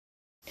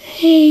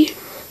Hey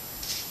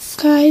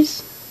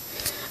guys,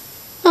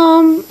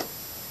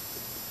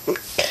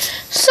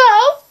 so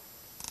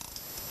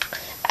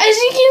as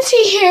you can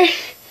see here in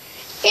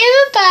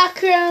the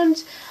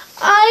background,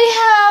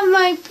 I have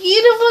my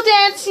beautiful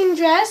dancing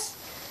dress.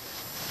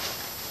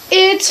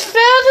 It's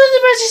filled with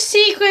a bunch of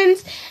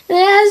sequins and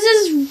it has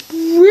this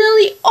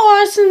really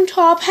awesome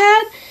top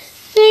hat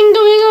thing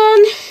going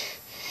on.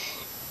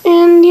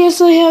 And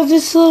yes, I have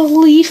this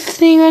little leaf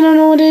thing. I don't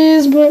know what it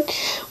is, but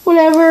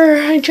whatever,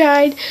 I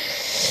tried.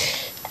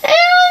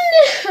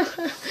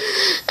 And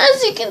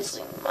as you can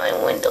see, my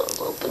window's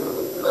open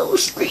with no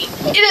screen.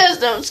 It has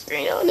no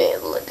screen on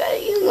it. Look at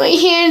it. My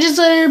hand just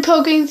started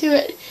poking through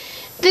it.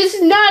 This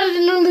is not an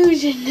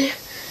illusion.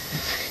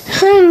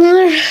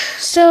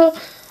 So,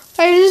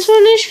 I just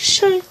wanted to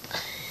show you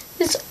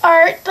this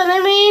art that I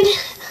made.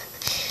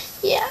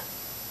 Yeah.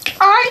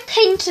 I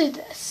painted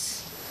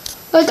this.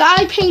 Like,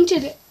 I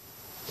painted it.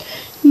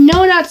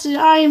 No,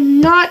 I am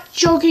not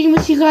joking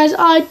with you guys.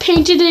 I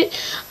painted it.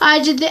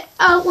 I did the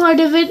outline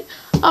of it.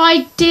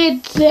 I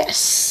did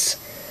this.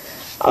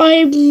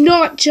 I'm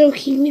not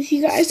joking with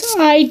you guys.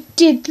 I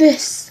did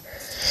this.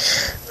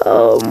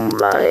 Oh,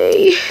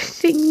 my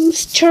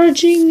thing's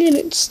charging and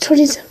it's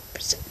 27%.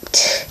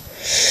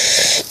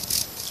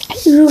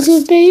 Look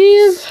at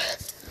babe.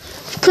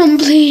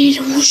 Complete.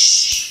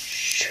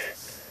 Whoosh.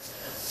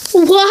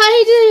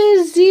 Why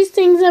does these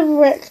things ever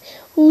work?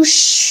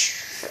 Whoosh.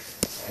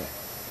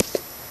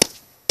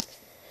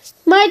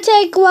 Might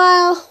take a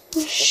while.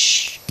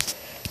 Whoosh.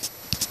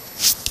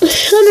 I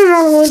don't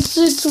know,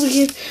 it's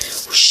weird.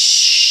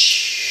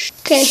 Whoosh.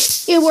 Okay,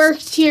 it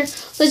worked here.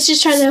 Let's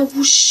just try that.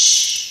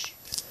 Whoosh.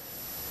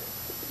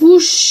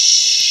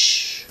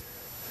 Whoosh.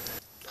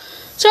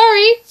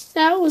 Sorry,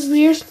 that was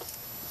weird.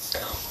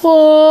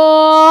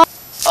 Oh my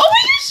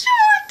gosh, it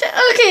worked.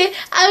 Okay,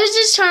 I was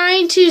just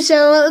trying to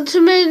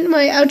supplement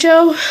my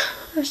outro.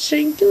 I was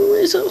trying to do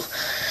myself.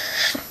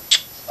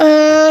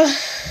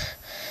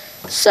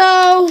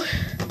 So,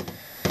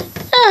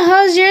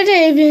 how's your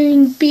day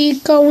been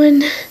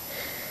going?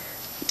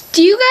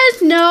 Do you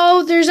guys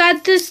know there's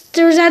at this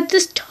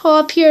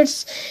top here, it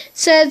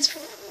says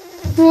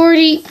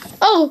 50,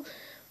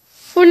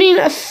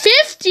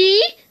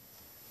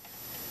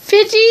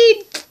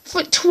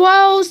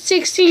 12,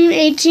 16,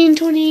 18,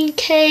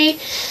 20K.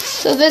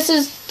 So this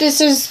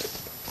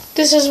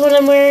is what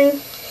I'm wearing.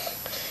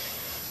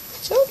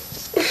 So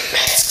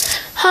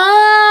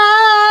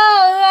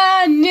all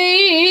I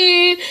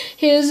need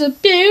is a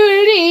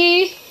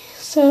beauty.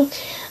 So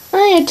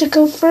I had to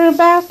go for a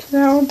bath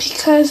now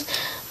because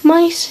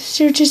my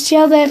sister just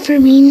yelled at for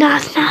me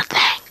nothing.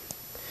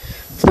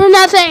 For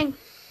nothing.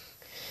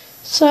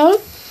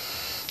 So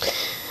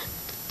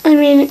I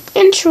made an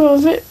intro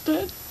of it,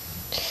 but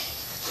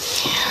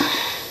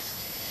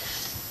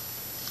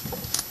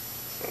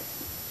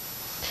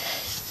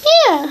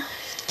yeah.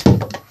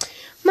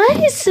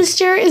 My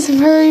sister is a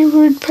very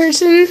rude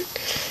person.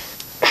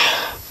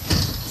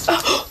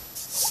 Oh.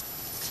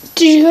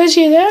 Did you guys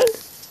hear that?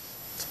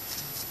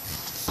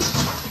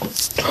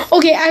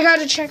 Okay, I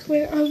gotta check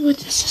what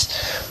this is.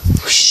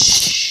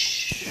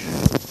 Whoosh.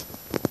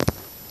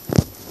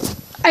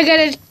 I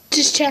gotta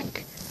just check.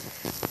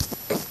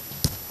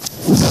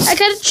 I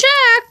gotta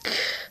check.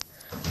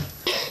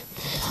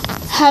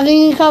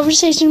 Having a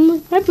conversation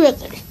with my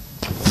brother.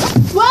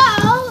 Well,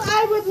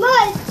 I would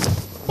like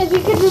if you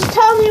could just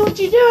tell me what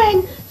you're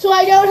doing so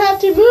I don't have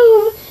to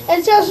move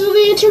and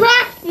socially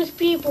interact with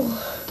people.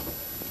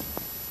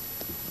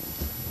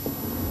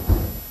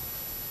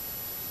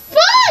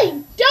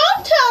 Fine!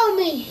 Don't tell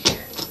me!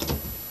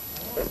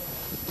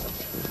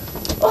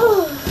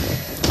 Oh.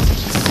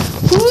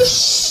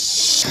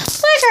 Whoosh.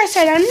 Like I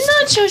said, I'm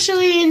not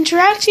socially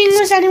interacting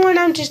with anyone,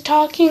 I'm just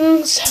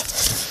talking, so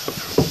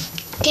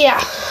yeah.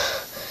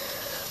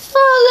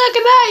 Oh, look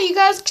at that, you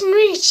guys can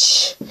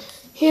reach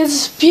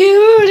his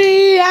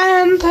beauty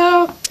and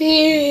the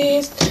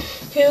beast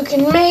you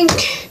can make.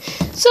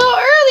 So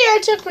earlier I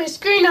took my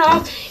screen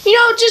off,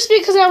 just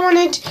because I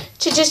wanted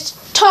to just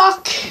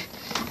talk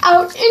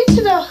out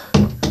into the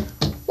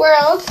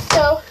world.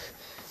 So,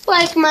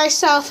 like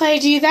myself, I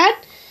do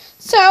that.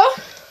 So,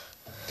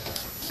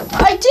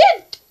 I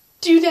did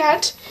do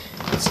that.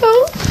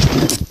 So,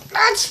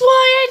 that's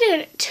why I did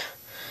it.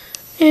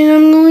 And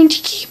I'm going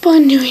to keep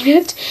on doing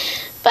it.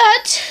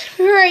 But,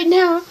 right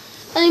now,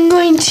 I'm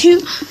going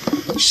to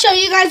show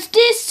you guys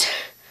this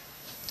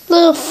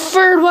little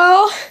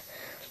Ferdwell.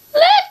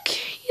 Look,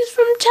 he's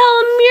from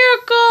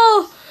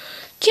Telemiracle.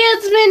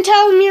 Kids been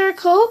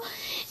Telemiracle.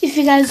 If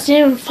you guys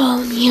didn't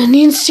follow me on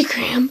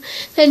Instagram,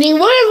 then you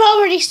would have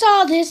already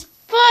saw this.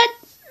 But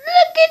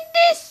look at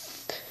this.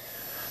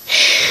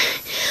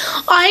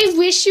 I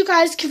wish you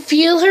guys could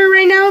feel her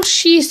right now.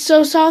 She's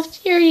so soft.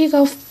 Here you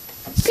go.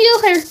 Feel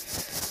her.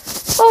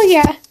 Oh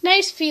yeah,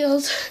 nice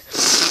feels.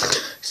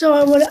 So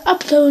I want to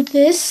upload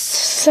this.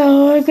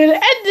 So I'm going to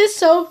end this.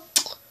 So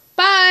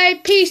bye.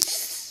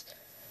 Peace.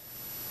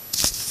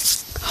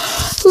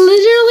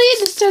 Literally,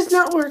 this does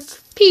not work.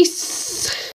 Peace.